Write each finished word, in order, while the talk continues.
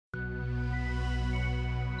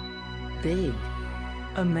Big.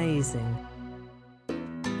 Amazing.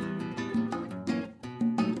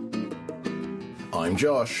 I'm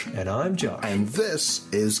Josh. And I'm Josh. And this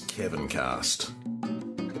is Kevin Cast.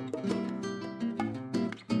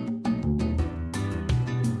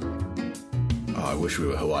 I wish we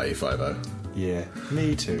were Hawaii Five-0. Yeah,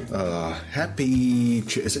 me too.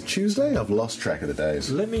 Is it Tuesday? I've lost track of the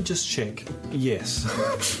days. Let me just check. Yes.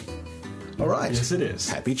 All right. Yes, it is.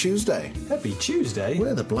 Happy Tuesday. Happy Tuesday.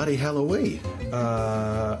 Where the bloody hell are we?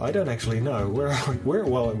 I don't actually know. Where are we?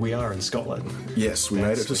 Well, we are in Scotland. Yes, we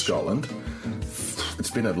made it to Scotland. It's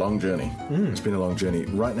been a long journey. It's been a long journey.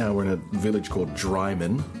 Right now we're in a village called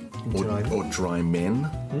Drymen. Or Drymen.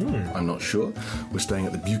 I'm not sure. We're staying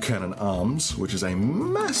at the Buchanan Arms, which is a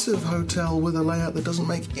massive hotel with a layout that doesn't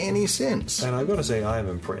make any sense. And I've got to say, I am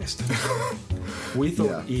impressed. We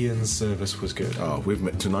thought Ian's service was good. Oh,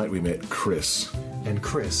 tonight we met Chris. And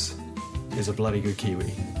Chris is a bloody good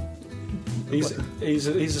Kiwi. He's a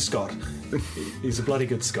Scot. He's a bloody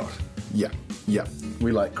good Scot. Yeah,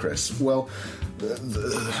 we like Chris. Well,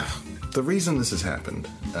 the reason this has happened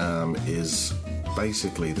is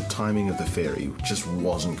basically the timing of the ferry just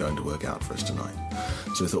wasn't going to work out for us tonight.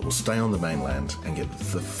 So we thought we'll stay on the mainland and get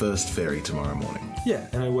the first ferry tomorrow morning. Yeah,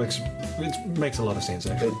 and it works. It makes a lot of sense,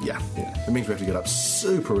 actually. It means we have to get up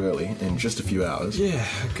super early in just a few hours. Yeah,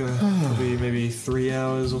 probably maybe 3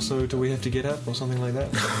 hours or so till we have to get up or something like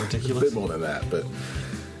that. Ridiculous. A bit more than that, but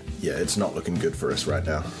yeah, it's not looking good for us right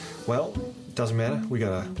now. Well, doesn't matter. We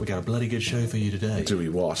got a bloody good show for you today. Do we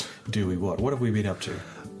what? What have we been up to?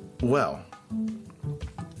 Well,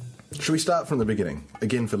 should we start from the beginning?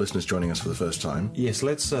 Again, for listeners joining us for the first time. Yes,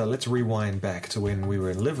 let's rewind back to when we were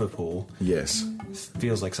in Liverpool. Yes.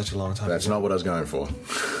 Feels like such a long time That's ago. not what I was going for.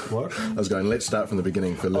 What? I was going, let's start from the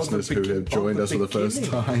beginning for listeners who have joined us for the first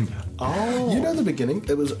time. Oh. You know the beginning?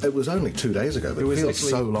 It was only 2 days ago, but it feels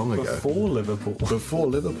so long ago. Before Liverpool. Before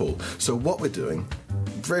Liverpool. So what we're doing,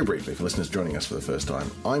 very briefly for listeners joining us for the first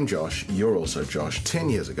time, I'm Josh, you're also Josh. 10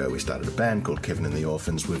 years ago we started a band called Kevin and the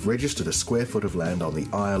Orphans. We've registered a square foot of land on the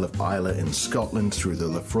Isle of Islay in Scotland through the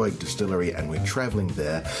Lefroy Distillery, and we're travelling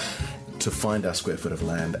there to find our square foot of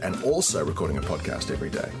land and also recording a podcast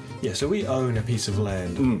every day. Yeah, so we own a piece of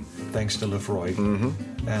land, thanks to Lefroy,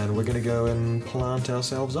 and we're going to go and plant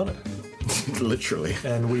ourselves on it. Literally.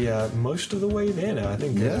 And we are most of the way there now. I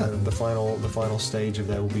think the final stage of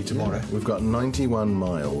that will be tomorrow. Yeah. We've got 91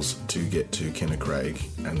 miles to get to Kinnicraig,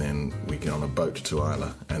 and then we get on a boat to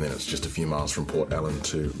Islay, and then it's just a few miles from Port Ellen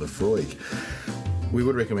to Lefroy. We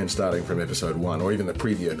would recommend starting from episode 1, or even the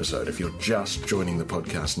preview episode if you're just joining the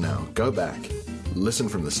podcast now. Go back, listen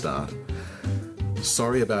from the start.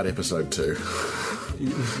 Sorry about episode 2.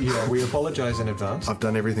 Yeah, we apologise in advance. I've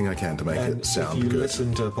done everything I can to make it sound if you good.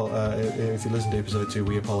 Listen to episode 2,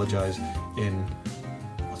 we apologise in...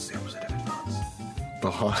 What's the opposite of advance?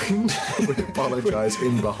 Behind? We apologise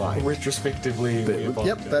in behind. Retrospectively, we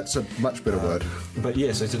apologise. Yep, that's a much better word. But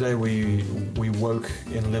yeah, so today we woke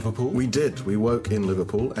in Liverpool. We did. We woke in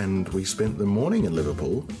Liverpool and we spent the morning in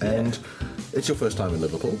Liverpool. And it's your first time in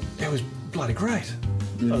Liverpool. It was bloody great.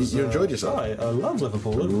 You enjoyed yourself? I love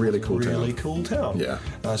Liverpool. Really cool town. Really cool town. Yeah.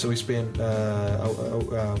 So we spent...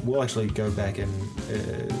 we'll actually go back and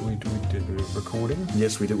we did a recording.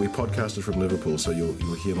 Yes, we did. We podcasted from Liverpool, so you'll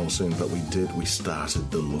hear more soon. But we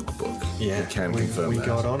started the lookbook. Yeah. We can confirm we that.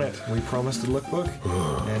 got on it. We promised a lookbook,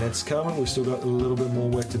 and it's coming. We've still got a little bit more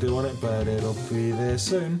work to do on it, but it'll be there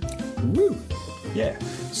soon. Woo! Yeah.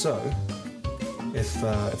 So... If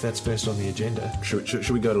that's first on the agenda. Should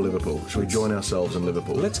we go to Liverpool? Should we join ourselves in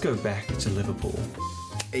Liverpool? Let's go back to Liverpool.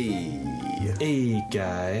 Hey,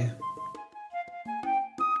 guy.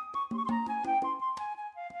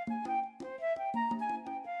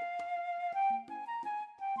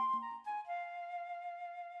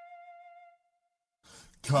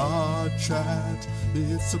 Card chat,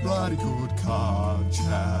 it's a bloody good card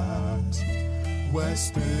chat. We're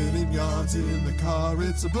spinning yarns in the car,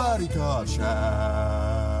 it's a bloody card chat.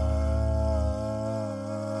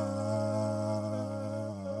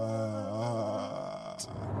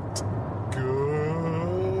 Good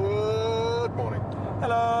morning.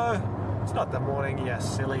 Hello. It's not the morning, you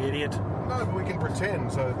silly idiot. No, but we can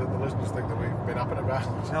pretend so that the listeners think that we've been up and about.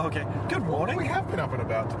 Okay. Good morning. We have been up and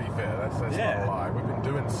about, to be fair. That's not a lie. We've been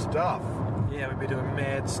doing stuff. Yeah, we've been doing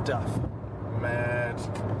mad stuff. Mad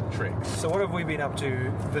tricks. So what have we been up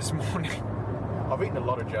to this morning? I've eaten a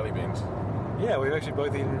lot of jelly beans. Yeah, we've actually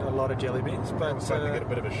both eaten a lot of jelly beans, but... I'm starting to get a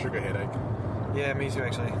bit of a sugar headache. Yeah, me too.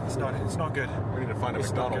 Actually, it's not good. We need to find a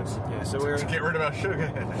It's not McDonald's. good. Yeah, so we're to get rid of our sugar.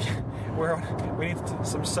 we need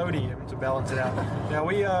some sodium to balance it out. Now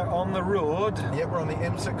we are on the road Yeah, we're on the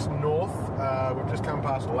M6 North. We've just come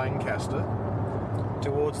past Lancaster.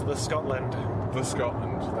 towards the Scotland. The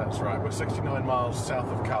Scotland, that's right. We're 69 miles south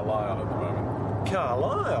of Carlisle at the moment.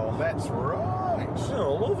 Carlisle. That's right.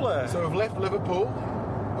 Oh, lovely. So we've left Liverpool.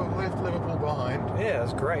 We've left Liverpool behind. Yeah,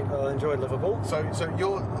 it's great. I enjoyed Liverpool. So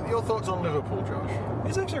your thoughts on Liverpool, Josh?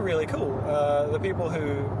 It's actually really cool. The people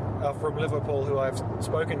who are from Liverpool who I've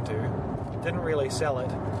spoken to didn't really sell it,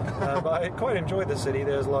 but I quite enjoyed the city.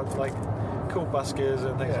 There's lots like cool buskers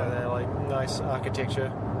and things Yeah. like that, like nice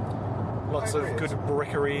architecture, lots I of agree. good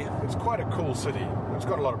brickery. It's quite a cool city. It's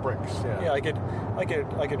got a lot of bricks. Yeah. Yeah, I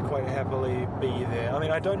could quite happily be there. I mean,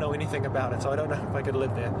 I don't know anything about it, so I don't know if I could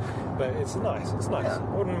live there. But it's nice. It's nice. Yeah.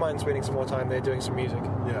 I wouldn't mind spending some more time there doing some music.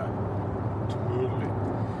 Yeah. Totally.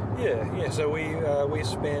 Yeah. So we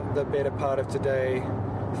spent the better part of today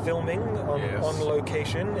filming Yes. on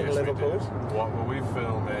location in Yes, Liverpool. we did. What were we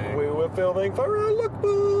filming? We were filming for a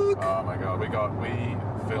lookbook. Oh my god, we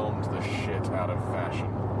filmed the shit out of fashion.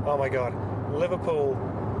 Oh my god, Liverpool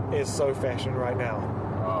is so fashion right now.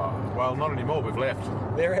 Oh, well, not anymore. We've left.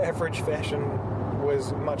 Their average fashion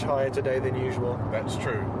was much higher today than usual. That's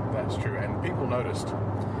true. That's true. And people noticed.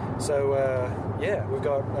 So yeah, we've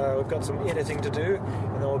got some editing to do,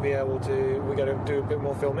 and then we'll be able to. We got to do a bit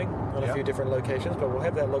more filming on a Yeah. few different locations, but we'll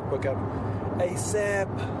have that lookbook up ASAP.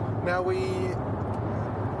 Now we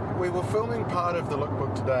were filming part of the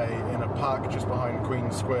lookbook today in a park just behind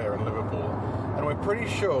Queen Square in Liverpool, and we're pretty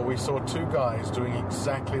sure we saw two guys doing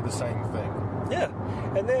exactly the same thing. Yeah,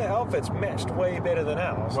 and their outfits matched way better than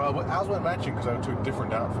ours. Well, ours weren't matching because they were two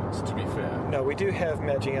different outfits, to be fair. No, we do have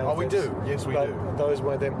matching outfits. Oh, we do. Yes, we but do. Those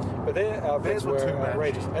weren't them. But their outfits Theirs were were too matchy.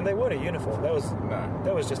 outrageous, and they weren't a uniform. That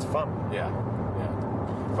was just fun. Yeah, yeah.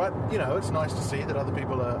 But, you know, it's nice to see that other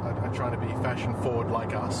people are trying to be fashion forward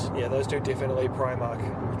like us. Yeah, those two definitely Primark.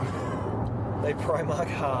 They Primark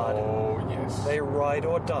hard. Oh, yes. They ride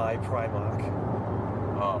or die Primark.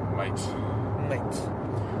 Oh, mate. Mate.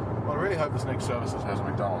 Well, I really hope this next services has a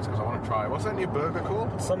McDonald's because I want to try. What's that new burger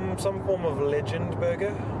called? Some form of legend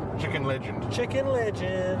burger. Chicken Legend. Chicken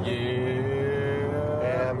legend.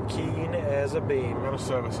 Yeah. I'm keen as a bean. We've got a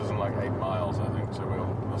services in like 8 miles, I think, so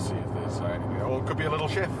we'll see if there's anything. Or it could be a little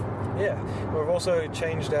chef. Yeah. We've also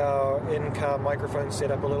changed our in-car microphone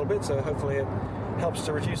setup a little bit, so hopefully it helps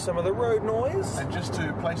to reduce some of the road noise. And just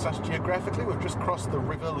to place us geographically, we've just crossed the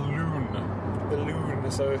River Loon. The Loon.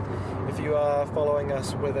 So if you are following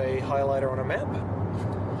us with a highlighter on a map,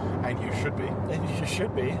 And you should be. and you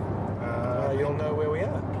should be, you'll know where we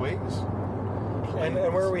are. Please. And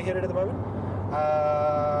where are we headed at the moment?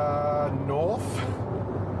 North.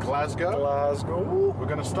 Glasgow. Glasgow. We're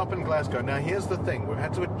going to stop in Glasgow. Now, here's the thing. We've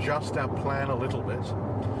had to adjust our plan a little bit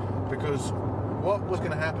because what was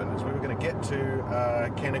going to happen is we were going to get to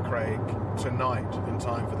Kennecraig tonight in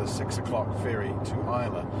time for the 6 o'clock ferry to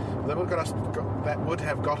Isla. That would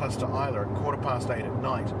have got us to Isla at 8:15 at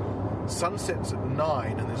night. Sunsets at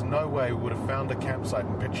 9, and there's no way we would have found a campsite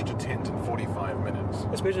and pitched a tent in 45 minutes.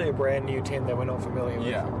 Especially a brand new tent that we're not familiar with.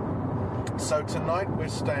 Yeah. So tonight we're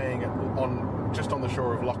staying just on the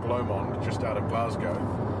shore of Loch Lomond, just out of Glasgow,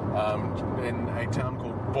 in a town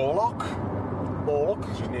called Borlock,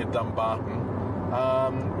 which is near Dumbarton.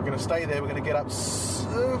 We're going to stay there. We're going to get up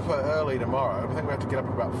super early tomorrow. I think we have to get up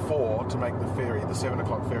at about 4 to make the ferry, the 7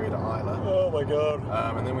 o'clock ferry to Isla. Oh my god.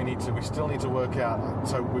 And then we still need to work out.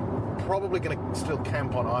 So we're probably going to still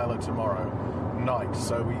camp on Isla tomorrow night.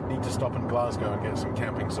 So we need to stop in Glasgow and get some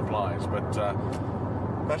camping supplies. But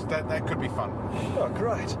that could be fun. Oh,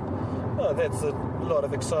 great. Oh, that's a lot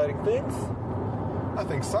of exciting things. I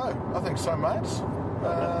think so, mate.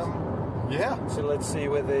 Yeah. So let's see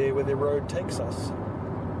where the road takes us.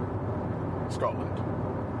 Scotland.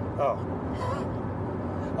 Oh.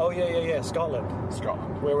 Oh, yeah, Scotland.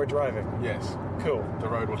 Scotland. Where we're driving. Yes. Cool. The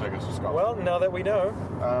road will take us to Scotland. Well, now that we know,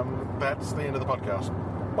 That's the end of the podcast.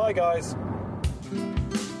 bye guys.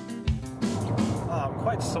 I'm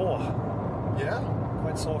quite sore. Yeah?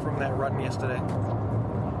 Quite sore from that run yesterday.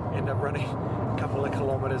 End up running a couple of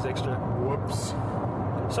kilometers extra. Whoops.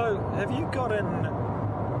 So, have you gotten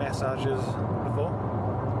massages before?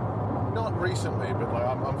 Not recently, but like,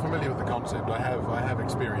 I'm familiar with the concept. I have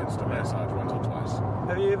experienced a massage once or twice.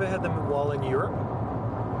 Have you ever had them while in Europe?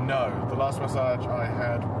 No, the last massage I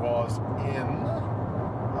had was in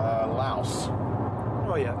Laos.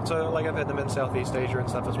 Oh yeah, so like I've had them in Southeast Asia and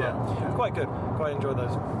stuff as well. Yeah. Quite good, quite enjoy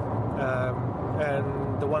those.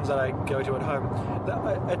 And the ones that I go to at home,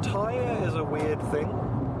 the attire is a weird thing.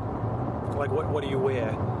 Like what do you wear?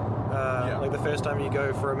 Like the first time you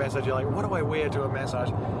go for a massage, you're like, what do I wear to a massage?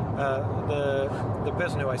 The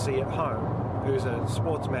person who I see at home, who's a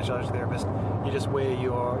sports massage therapist, you just wear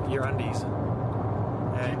your undies.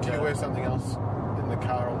 And, do you wear something else in the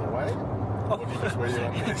car on the way? Or do you just wear your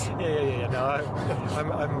undies? Yeah. No,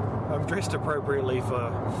 I'm dressed appropriately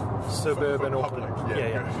for suburban for Auckland. public.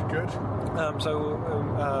 Yeah. Good.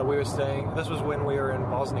 So we were staying. This was when we were in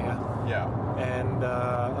Bosnia. Yeah. And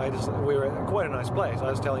we were at quite a nice place. I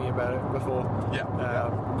was telling you about it before. Yeah.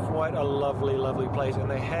 Quite a lovely place, and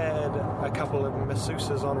they had a couple of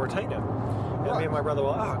masseuses on retainer. And me and my brother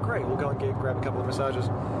were, great, we'll go and grab a couple of massages.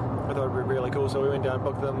 I thought it'd be really cool, so we went down,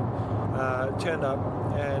 booked them, turned up,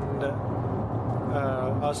 and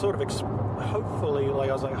I was sort of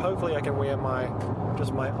hopefully I can wear my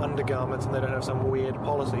undergarments and they don't have some weird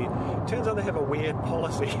policy. Turns out they have a weird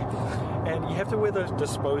policy, and you have to wear those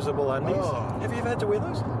disposable undies. Oh. Have you ever had to wear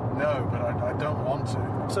those? No, but I don't want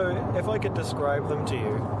to. So if I could describe them to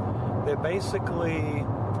you, they're basically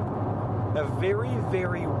a very,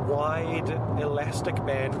 very wide elastic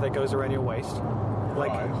band that goes around your waist.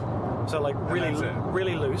 Like, right. So like really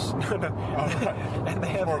loose. No. Oh, right. And they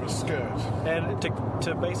have more of a skirt. And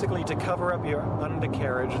to basically to cover up your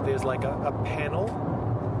undercarriage, there's like a panel.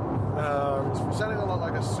 It's sounding a lot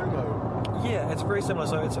like a sumo. Yeah, it's very similar.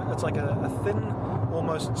 So it's like a thin,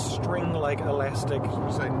 almost string-like elastic.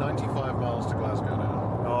 You say 95 miles to Glasgow now.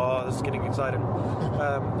 Oh, this is getting exciting.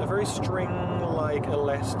 A very string-like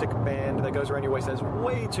elastic band that goes around your waist that's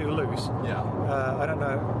way too loose. Yeah. I don't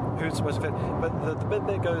know who it's supposed to fit, but the bit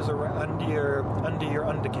that goes under your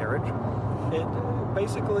undercarriage, it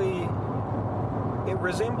basically it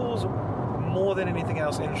resembles more than anything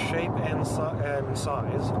else in shape and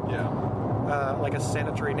size. Yeah. Like a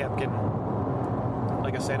sanitary napkin,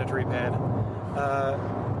 like a sanitary pad.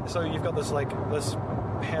 So you've got this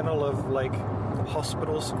panel of like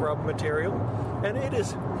hospital scrub material, and it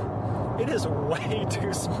is way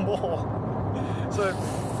too small. So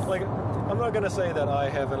like I'm not going to say that I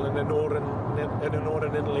have an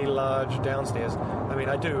inordinately large downstairs. I mean,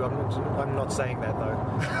 I do. I'm not saying that though.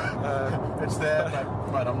 It's there,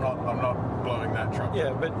 but I'm not blowing that trumpet.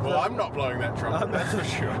 Yeah, but I'm not blowing that trumpet. That's for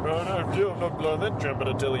sure. I'm not blowing that trumpet.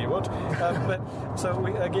 I tell you what. But so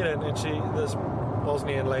we get in, and this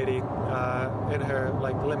Bosnian lady, in her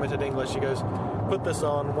like limited English, she goes, "Put this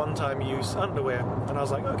on, one-time use underwear," and I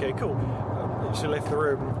was like, "Okay, cool." She left the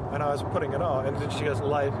room, and I was putting it on, and then she goes,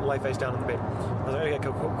 lie face down on the bed. I was like, okay,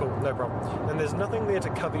 cool, no problem. And there's nothing there to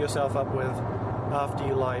cover yourself up with after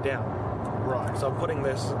you lie down. Right. So I'm putting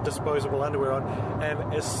this disposable underwear on,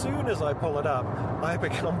 and as soon as I pull it up, I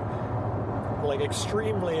become like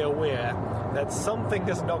extremely aware that something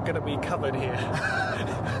is not going to be covered here.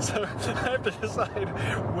 So I have to decide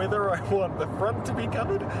whether I want the front to be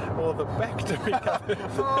covered or the back to be covered.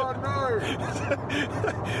 Oh no!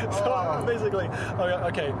 So basically,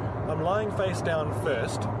 okay, I'm lying face down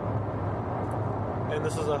first, and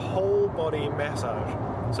this is a whole body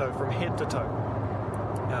massage, so from head to toe,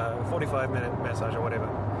 45-minute massage or whatever.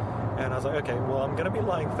 And I was like, okay, well, I'm going to be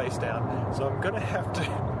lying face down, so I'm going to have to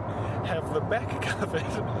have the back covered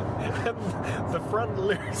and the front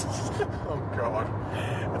loose. Oh God!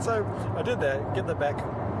 And so I did that, get the back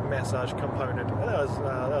massage component, and that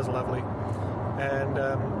was lovely. And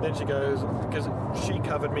then she goes, because she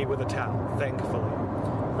covered me with a towel, thankfully,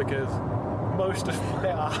 because most of my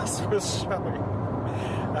ass was showing.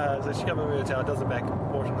 So she covered me with a towel, does the back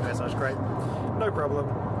portion of the massage, great, no problem.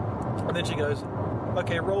 And then she goes,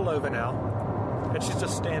 okay, roll over now. And she's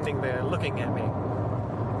just standing there looking at me.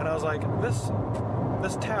 And I was like, this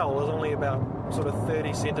towel is only about sort of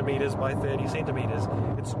 30 centimeters by 30 centimeters.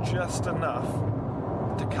 It's just enough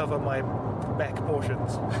to cover my back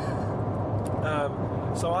portions.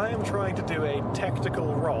 So I am trying to do a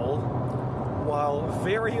tactical roll while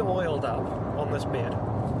very oiled up on this bed,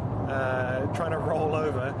 trying to roll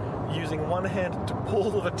over, using one hand to pull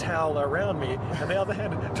the towel around me and the other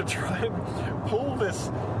hand to try and pull this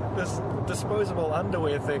disposable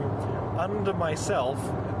underwear thing under myself,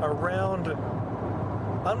 around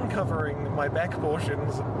uncovering my back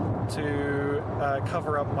portions to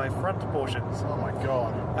cover up my front portions. Oh my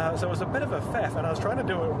God. So it was a bit of a faff, and I was trying to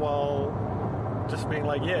do it while just being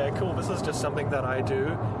like, yeah, cool, this is just something that I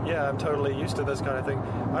do. Yeah, I'm totally used to this kind of thing.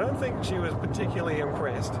 I don't think she was particularly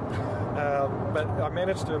impressed, but I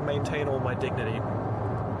managed to maintain all my dignity,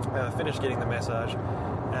 finished getting the massage.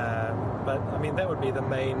 But I mean, that would be the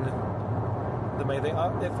main thing.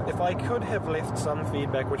 If I could have left some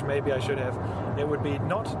feedback, which maybe I should have, it would be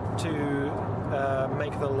not to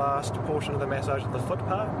make the last portion of the massage the foot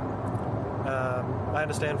part, I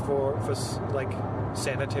understand for like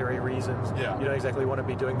sanitary reasons. Yeah. You don't exactly want to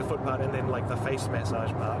be doing the foot part and then like the face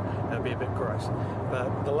massage part. That'd be a bit gross.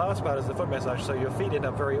 But the last part is the foot massage, so your feet end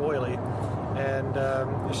up very oily.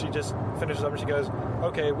 And she just finishes up and she goes,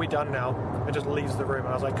 "Okay, we're done now," and just leaves the room. And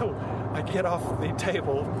I was like, cool. I get off the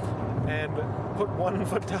table and put one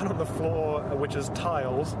foot down on the floor, which is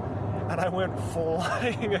tiles, and I went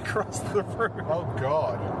flying across the room. Oh,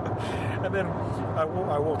 God. And then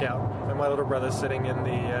I walk out, and my little brother's sitting in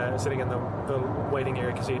the waiting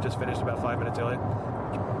area because he had just finished about 5 minutes earlier.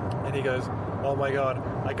 And he goes, "Oh my God,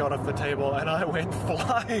 I got off the table and I went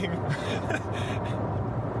flying."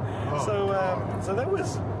 So that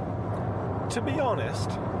was, to be honest,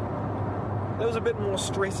 that was a bit more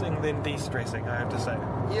stressing than de-stressing, I have to say.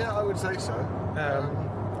 Yeah, I would say so.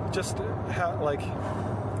 Just how, like,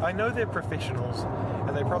 I know they're professionals,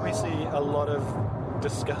 and they probably see a lot of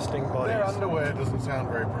disgusting bodies. Their underwear doesn't sound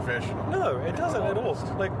very professional. No, it doesn't at all.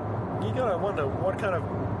 Like, you gotta wonder what kind of...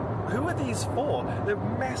 Who are these for? They're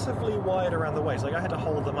massively wide around the waist. Like, I had to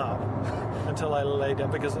hold them up until I lay down,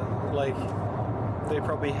 because, like, they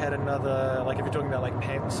probably had another... Like, if you're talking about, like,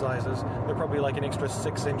 pant sizes, they're probably, like, an extra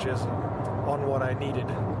 6 inches on what I needed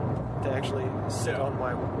to actually sit on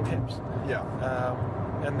my hips. Yeah.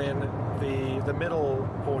 And then the middle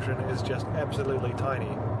portion is just absolutely tiny.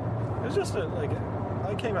 It was just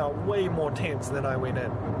I came out way more tense than I went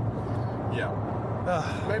in. Yeah.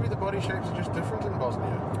 Maybe the body shapes are just different in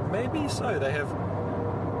Bosnia. Maybe so. They have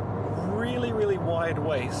really, really wide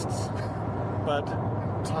waists, but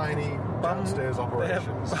Tiny downstairs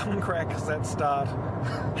operations. They have bum cracks that start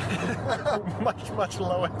much, much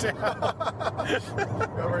lower down.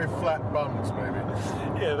 Got very flat bums, maybe.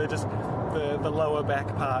 Yeah, they're just the lower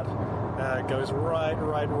back part goes right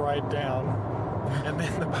down, and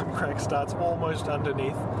then the bum crack starts almost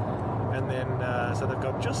underneath, and then so they've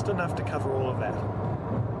got just enough to cover all of that.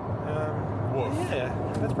 Woof. Yeah,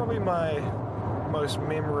 that's probably my most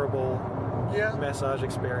memorable massage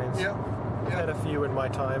experience. Yeah. I've had a few in my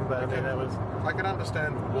time, but I mean, I can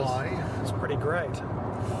understand why. It's pretty great.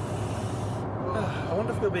 I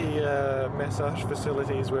wonder if there'll be massage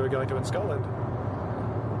facilities where we're going to in Scotland.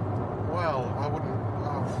 Well, I wouldn't...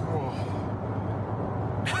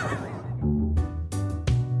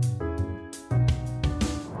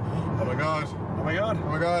 Oh my God. Oh my God. Oh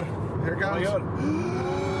my God. Here it comes. Oh my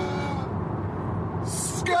God.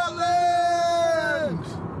 Scotland!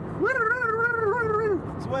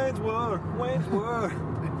 It's Wayne's World.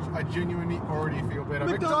 I genuinely already feel better.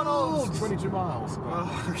 McDonald's! 22 miles.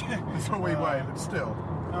 Oh, okay. It's a wee way, but still.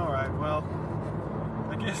 Alright, well,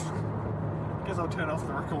 I guess I'll turn off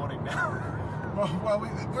the recording now. Well,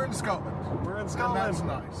 we're in Scotland. We're in Scotland. And that's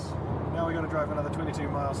nice. Now we got to drive another 22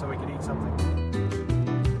 miles so we can eat something.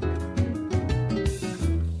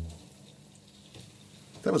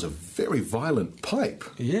 That was a very violent pipe.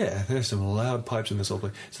 Yeah, there's some loud pipes in this whole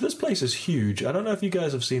place. So this place is huge. I don't know if you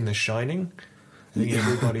guys have seen The Shining. I think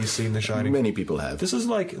everybody's seen The Shining. Many people have. This is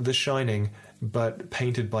like The Shining, but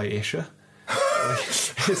painted by Escher.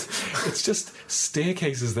 It's just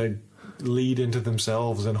staircases that lead into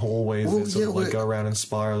themselves and hallways that sort of go around and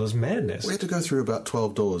spiral. It's madness. We had to go through about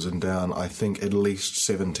 12 doors and down, I think, at least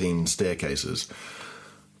 17 staircases.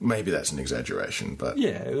 Maybe that's an exaggeration, but...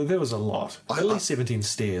 Yeah, there was a lot. At least 17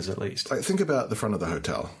 stairs, at least. Like, think about the front of the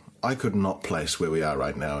hotel. I could not place where we are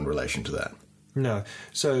right now in relation to that. No.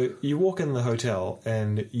 So you walk in the hotel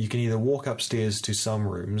and you can either walk upstairs to some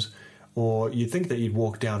rooms, or you'd think that you'd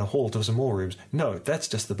walk down a hall to some more rooms. No, that's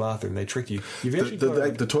just the bathroom. They tricked you.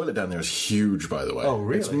 The toilet down there is huge, by the way. Oh,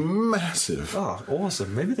 really? It's massive. Oh,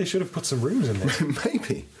 awesome. Maybe they should have put some rooms in there.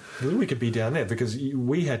 Maybe. Then we could be down there, because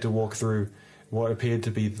we had to walk through what appeared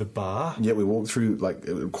to be the bar. Yeah, we walked through,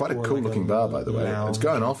 quite a cool-looking bar, by the way. lounge. It's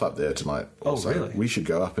going off up there tonight. Oh, Also, really? We should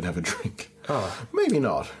go up and have a drink. Oh. Maybe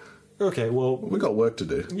not. Okay, well... We got work to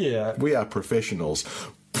do. Yeah. We are professionals.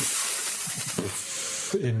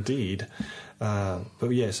 Indeed.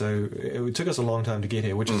 But yeah, so it took us a long time to get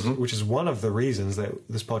here, which is one of the reasons that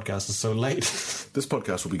this podcast is so late. This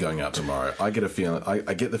podcast will be going out tomorrow. I get a feeling.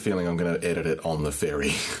 I get the feeling I'm going to edit it on the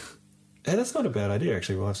ferry. Hey, that's not a bad idea,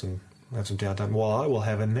 actually. We'll have some downtime while I will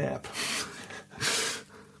have a nap.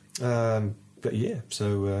 But yeah,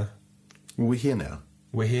 so We're here now.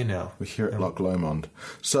 we're here now. We're here at Loch Lomond.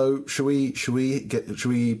 So should we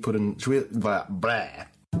put in? Should we? Blah.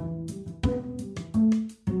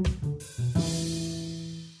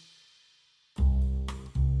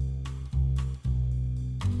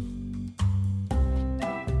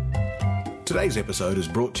 Today's episode is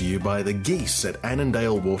brought to you by the geese at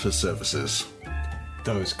Annandale Water Services.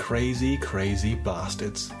 Those crazy, crazy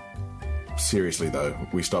bastards. seriously though,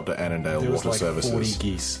 we stopped at Annandale There was Water like Services, 40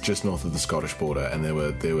 geese. just north of the Scottish border, and there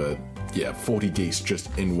were 40 geese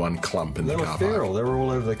just in one clump in They the were car feral. park. They were all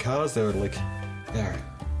over the cars. They were like, they're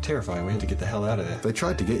terrifying. We had to get the hell out of there. They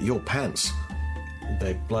tried to get your pants.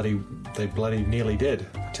 They bloody nearly did.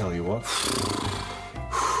 Tell you what,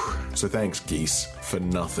 So thanks, geese, for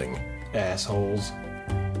nothing. assholes.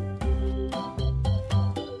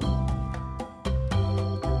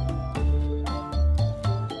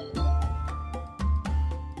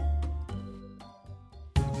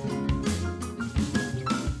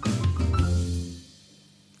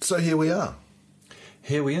 So here we are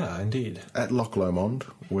Here we are, indeed. at Loch Lomond.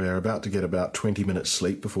 We're about to get about 20 minutes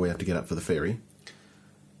sleep before we have to get up for the ferry.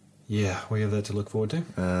 Yeah, we have that to look forward to.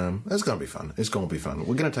 It's going to be fun. It's going to be fun.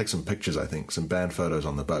 We're going to take some pictures, I think, some band photos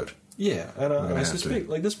on the boat. Yeah, and gonna I have suspect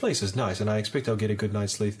to. like this place is nice, and I expect I'll get a good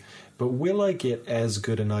night's sleep. But will I get as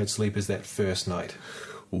good a night's sleep as that first night?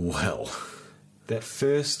 Well, That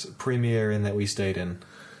first premiere in that we stayed in.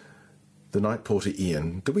 the night porter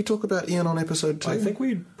Ian. Did we talk about Ian on episode 2? I think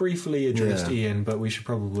we briefly addressed Yeah. Ian, but we should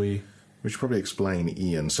probably. We should probably explain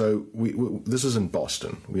Ian. So we this is in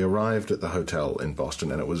Boston. We arrived at the hotel in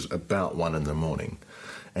Boston, and it was about 1 in the morning.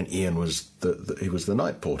 And Ian was he was the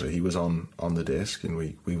night porter. He was on the desk, and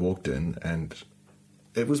we walked in, and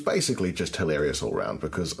it was basically just hilarious all round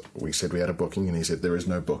because we said we had a booking, and he said there is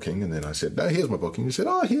no booking, and then I said no, here's my booking. He said,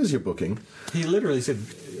 oh, here's your booking. He literally said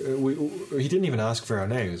he didn't even ask for our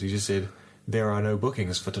names. He just said there are no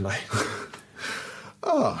bookings for tonight.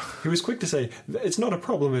 He was quick to say it's not a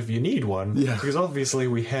problem if you need one, Yeah. because obviously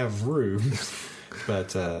we have rooms.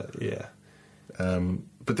 But yeah,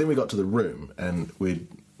 But then we got to the room, and we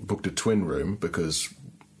booked a twin room because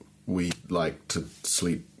we like to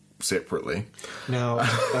sleep separately. now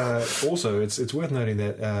also it's worth noting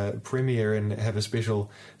that Premier and have a special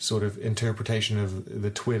sort of interpretation of the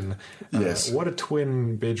twin. Yes. What a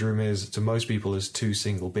twin bedroom is to most people is 2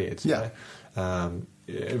 single beds. Yeah.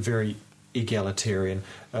 Very egalitarian.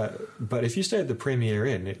 But if you stay at the Premier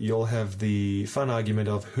Inn, you'll have the fun argument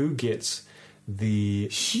of who gets the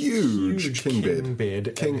Huge king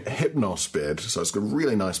bed. King Hypnos bed, so it's got a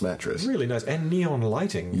really nice mattress. Really nice, and neon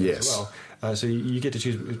lighting Yes. as well. So you get to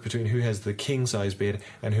choose between who has the king size bed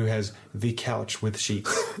and who has the couch with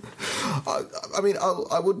sheets. I mean,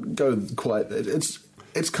 I would go quite. It's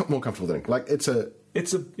more comfortable than like it's a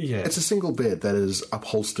It's a single bed that is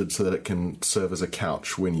upholstered so that it can serve as a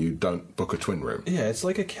couch when you don't book a twin room. Yeah, it's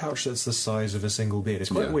like a couch that's the size of a single bed. It's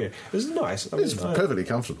quite Yeah. weird. It's nice. I mean, It's perfectly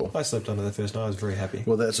comfortable. I slept on it the first night. I was very happy.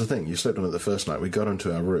 Well, that's the thing. You slept on it the first night. We got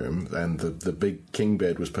into our room, and the big king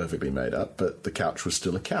bed was perfectly made up, but the couch was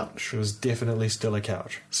still a couch. It was definitely still a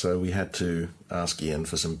couch. So we had to ask Ian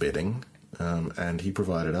for some bedding, and he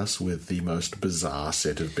provided us with the most bizarre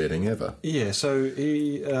set of bedding ever. Yeah, so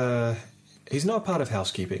he's not part of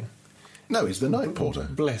housekeeping. No, he's the night porter.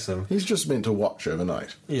 Bless him. He's just meant to watch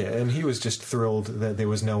overnight. Yeah, and he was just thrilled that there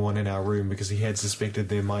was no one in our room because he had suspected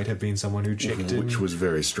there might have been someone who checked in Which was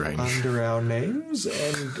very strange. under our names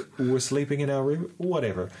and were sleeping in our room,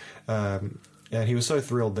 whatever. And he was so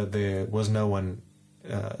thrilled that there was no one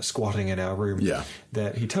squatting in our room Yeah.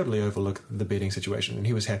 that he totally overlooked the bedding situation, and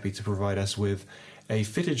he was happy to provide us with a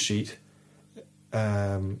fitted sheet.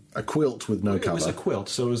 A quilt with no It cover. was a quilt,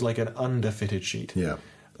 so it was like an under-fitted sheet. Yeah.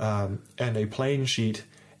 And a plain sheet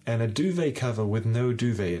and a duvet cover with no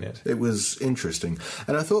duvet in it. It was interesting.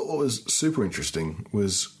 And I thought what was super interesting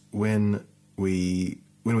was when we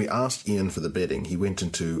asked Ian for the bedding, he went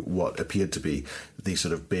into what appeared to be the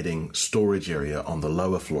sort of bedding storage area on the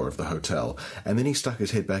lower floor of the hotel, and then he stuck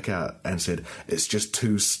his head back out and said, it's just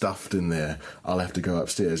too stuffed in there, I'll have to go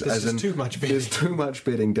upstairs. This is too much bedding. There's too much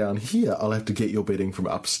bedding down here, I'll have to get your bedding from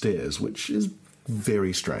upstairs, which is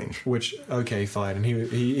very strange. Which, okay, fine. And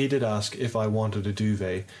he did ask if I wanted a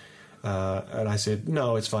duvet. And I said,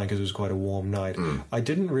 no, it's fine because it was quite a warm night. I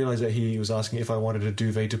didn't realise that he was asking if I wanted a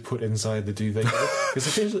duvet to put inside the duvet cover.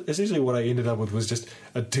 Because essentially what I ended up with was just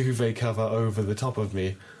a duvet cover over the top of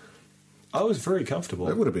me. I was very comfortable.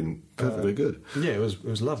 That would have been perfectly good. Yeah, it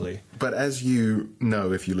was lovely. But as you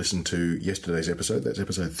know, if you listened to yesterday's episode, that's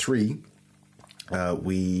episode 3,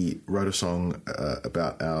 we wrote a song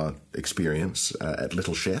about our experience at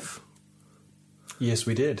Little Chef. Yes,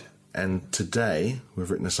 we did. And today, we've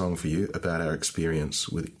written a song for you about our experience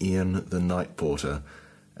with Ian the Night Porter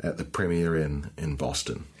at the Premier Inn in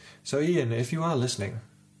Boston. So, Ian, if you are listening,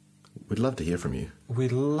 We'd love to hear from you.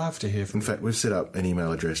 we'd love to hear from In fact, we've set up an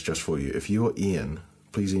email address just for you. If you're Ian,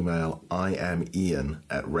 please email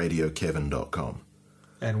IamIan@radiokevin.com you.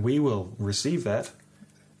 And we will receive that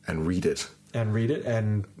and read it. and read it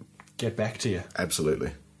and get back to you.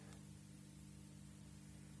 Absolutely.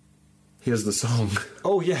 Here's the song.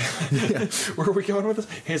 Oh, yeah. Where are we going with this?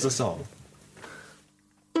 Here's a song.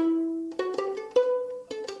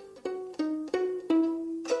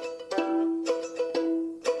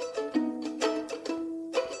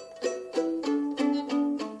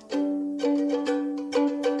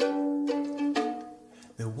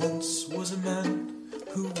 There once was a man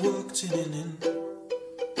who worked in an inn.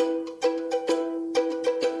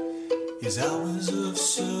 His hours of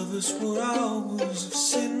service were hours of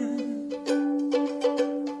sin.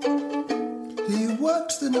 He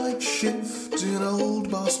worked the night shift in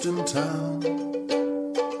old Boston town.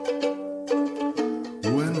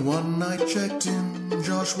 When one night checked in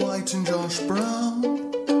Josh White and Josh Brown.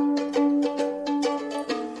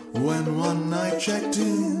 When one night checked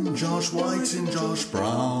in Josh White and Josh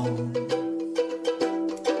Brown.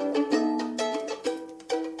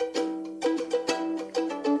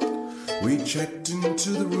 We checked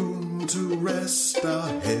into the room to rest our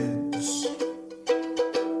heads.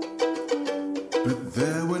 But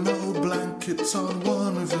there were no blankets on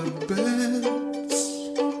one of the beds.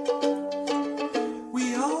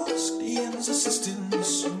 We asked Ian's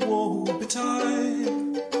assistants, woe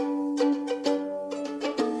betide.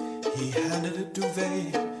 He handed a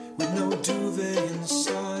duvet with no duvet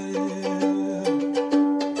inside.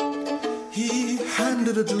 He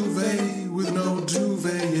Handed a duvet with no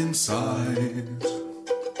duvet inside.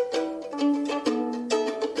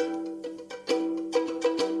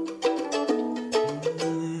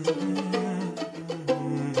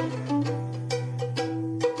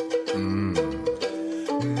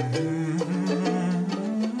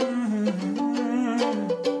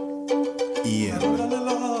 Ian.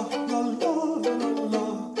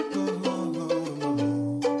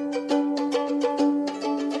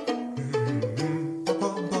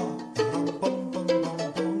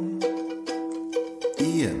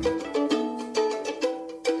 Ian.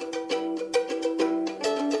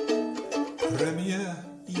 Premier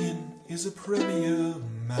Ian is a premier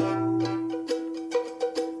man.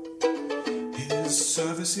 His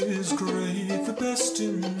service is great, the best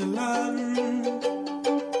in the land.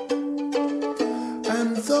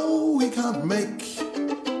 And though we can't make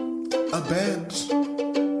a bed,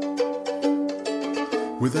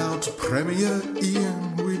 without Premier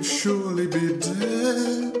Ian we'd surely be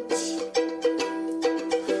dead.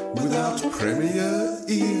 Without Premier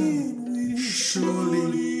Ian we'd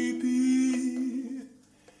surely be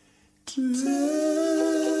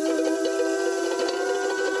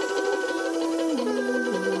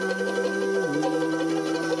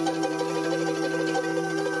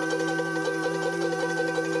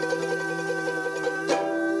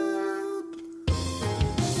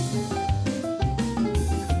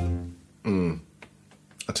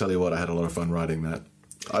I tell you what, I had a lot of fun writing that.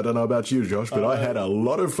 I don't know about you, Josh, but I had a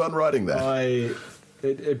lot of fun writing that.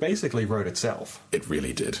 It basically wrote itself. It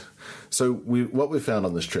really did. So what we found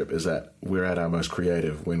on this trip is that we're at our most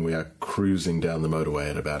creative when we are cruising down the motorway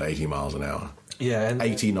at about 80 miles an hour. Yeah, and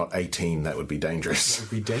 80, not 18, that would be dangerous. it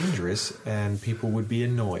would be dangerous, and people would be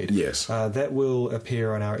annoyed. Yes. That will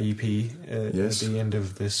appear on our EP Yes. at the end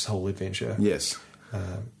of this whole adventure. Yes.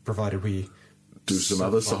 Provided we Do some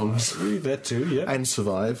other songs. That too, yeah. And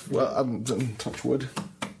survive. Well, touch wood.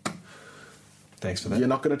 Thanks for that. You're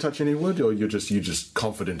not going to touch any wood, or you're just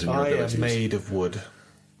confident in your I abilities? am made of wood.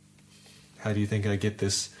 How do you think I get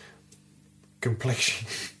this complexion?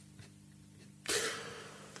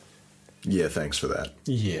 Yeah, thanks for that.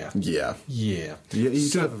 Yeah. Yeah. Yeah. Yeah, you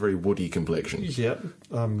do have a very woody complexion. Yep.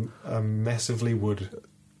 I'm massively wood.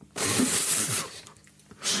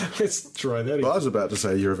 Let's try that again. Well, I was about to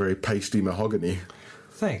say you're a very pasty mahogany.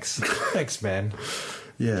 Thanks. Thanks, man.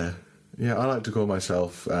 Yeah. Yeah, I like to call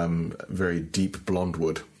myself very deep blonde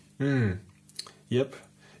wood. Yep.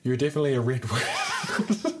 You're definitely a redwood.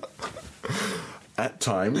 At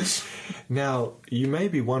times. Now, you may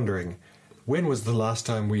be wondering, when was the last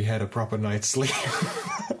time we had a proper night's sleep?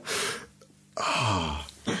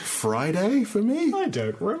 Friday for me? I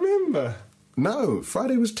don't remember. No,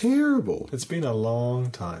 Friday was terrible. It's been a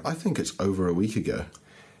long time. I think it's over a week ago.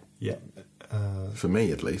 Yeah. For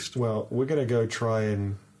me, at least. Well, we're going to go try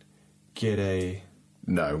and get a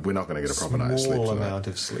No, we're not going to get a proper night's sleep small tonight. amount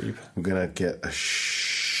of sleep. We're going to get a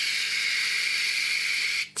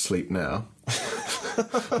sleep now.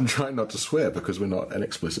 I'm trying not to swear because we're not an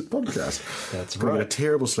explicit podcast. That's We're going to right. get a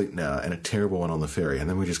terrible sleep now and a terrible one on the ferry, and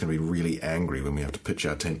then we're just going to be really angry when we have to pitch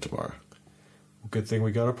our tent tomorrow. Good thing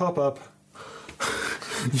we got a pop-up.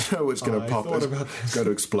 You know what's going I to pop? thought It's about this. going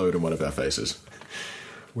to explode in one of our faces.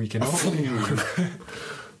 We can only hope.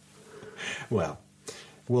 Well,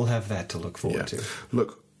 we'll have that to look forward to.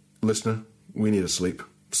 Look, listener, we need a sleep,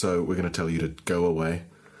 so we're going to tell you to go away,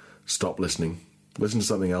 stop listening. Listen to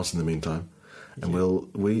something else in the meantime. And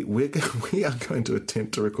we are going to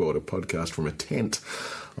attempt to record a podcast from a tent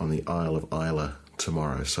on the Isle of Isla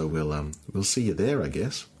tomorrow. So we'll see you there, I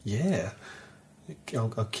guess. Yeah.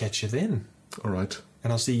 I'll catch you then. All right.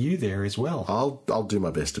 And I'll see you there as well. I'll do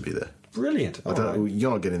my best to be there. Brilliant. All right.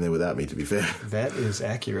 You're not getting there without me, to be fair. That is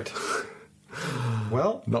accurate.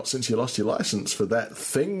 Well, not since you lost your license for that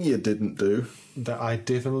thing you didn't do. I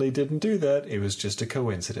definitely didn't do that. It was just a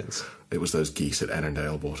coincidence. It was those geese at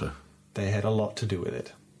Annandale Water. They had a lot to do with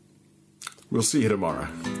it. We'll see you tomorrow.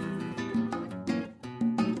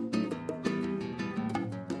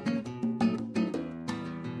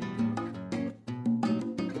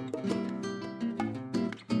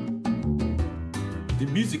 The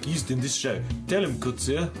music used in this show. Tell him,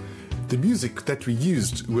 Kutsia. The music that we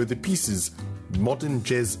used were the pieces Modern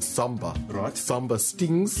Jazz Samba. Right. Samba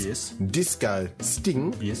Stings. Yes. Disco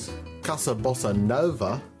Sting. Yes. Casa Bossa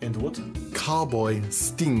Nova. And what? Cowboy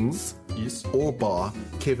Stings. Yes. All by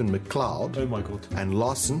Kevin MacLeod. Oh my god. And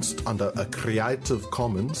licensed under a Creative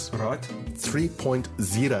Commons Right.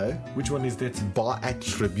 3.0 Which one is that? by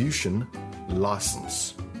attribution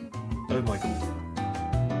license. Oh my god.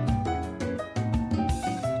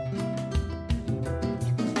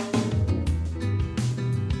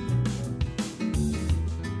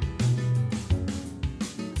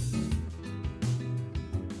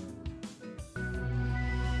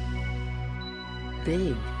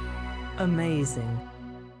 Big. Amazing.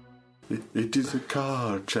 It is a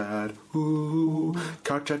car chat. Ooh,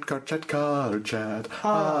 car chat, car chat, car chat.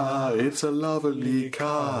 Ah, it's a lovely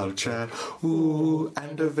car chat. Ooh,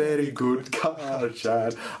 and a very good car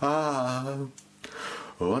chat. Ah.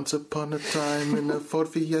 Once upon a time in a Ford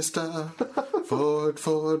Fiesta. Ford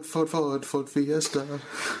Fiesta.